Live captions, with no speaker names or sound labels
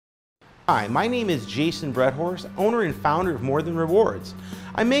Hi, my name is Jason Bredhorst, owner and founder of More Than Rewards.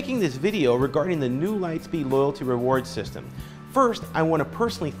 I'm making this video regarding the new Lightspeed loyalty reward system. First, I want to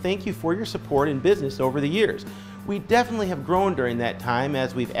personally thank you for your support in business over the years. We definitely have grown during that time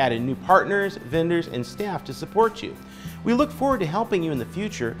as we've added new partners, vendors, and staff to support you. We look forward to helping you in the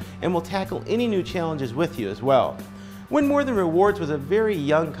future and will tackle any new challenges with you as well. When More Than Rewards was a very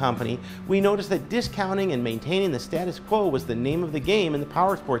young company, we noticed that discounting and maintaining the status quo was the name of the game in the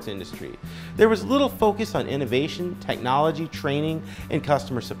powersports industry. There was little focus on innovation, technology, training, and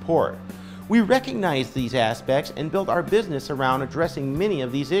customer support. We recognized these aspects and built our business around addressing many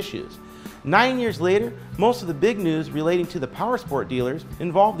of these issues. 9 years later, most of the big news relating to the powersport dealers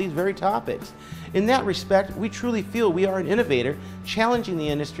involve these very topics. In that respect, we truly feel we are an innovator, challenging the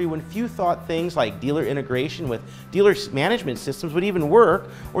industry when few thought things like dealer integration with dealer management systems would even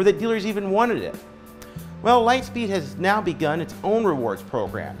work, or that dealers even wanted it. Well, Lightspeed has now begun its own rewards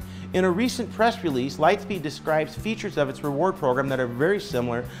program. In a recent press release, Lightspeed describes features of its reward program that are very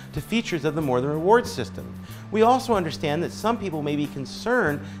similar to features of the More Than Rewards system. We also understand that some people may be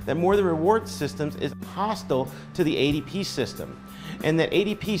concerned that More Than Rewards systems is hostile to the ADP system, and that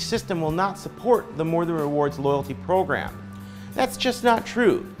ADP system will not support the More Than Rewards loyalty program. That's just not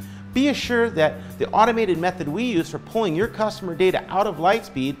true. Be assured that the automated method we use for pulling your customer data out of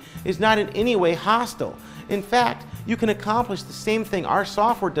Lightspeed is not in any way hostile. In fact, you can accomplish the same thing our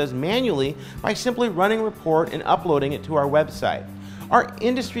software does manually by simply running a report and uploading it to our website. Our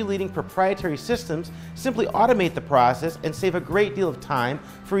industry-leading proprietary systems simply automate the process and save a great deal of time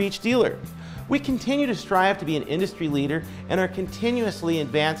for each dealer. We continue to strive to be an industry leader and are continuously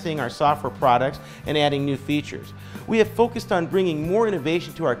advancing our software products and adding new features. We have focused on bringing more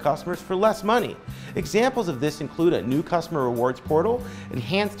innovation to our customers for less money. Examples of this include a new customer rewards portal,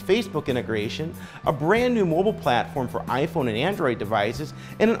 enhanced Facebook integration, a brand new mobile platform for iPhone and Android devices,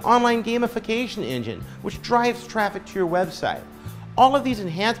 and an online gamification engine which drives traffic to your website. All of these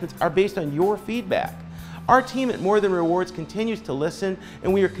enhancements are based on your feedback. Our team at More Than Rewards continues to listen,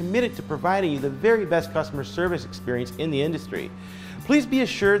 and we are committed to providing you the very best customer service experience in the industry. Please be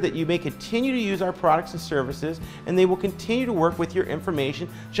assured that you may continue to use our products and services, and they will continue to work with your information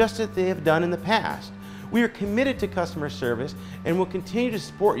just as they have done in the past. We are committed to customer service and will continue to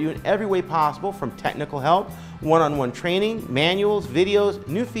support you in every way possible, from technical help, one-on-one training, manuals, videos,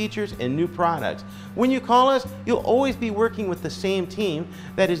 new features, and new products. When you call us, you'll always be working with the same team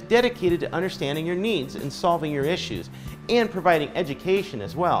that is dedicated to understanding your needs and solving your issues, and providing education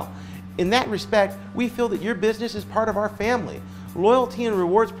as well. In that respect, we feel that your business is part of our family. Loyalty and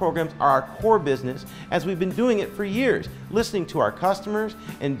rewards programs are our core business, as we've been doing it for years, listening to our customers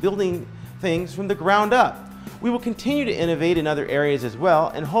and building things from the ground up. We will continue to innovate in other areas as well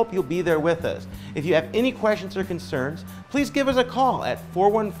and hope you'll be there with us. If you have any questions or concerns, please give us a call at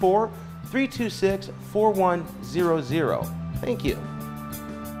 414-326-4100. Thank you.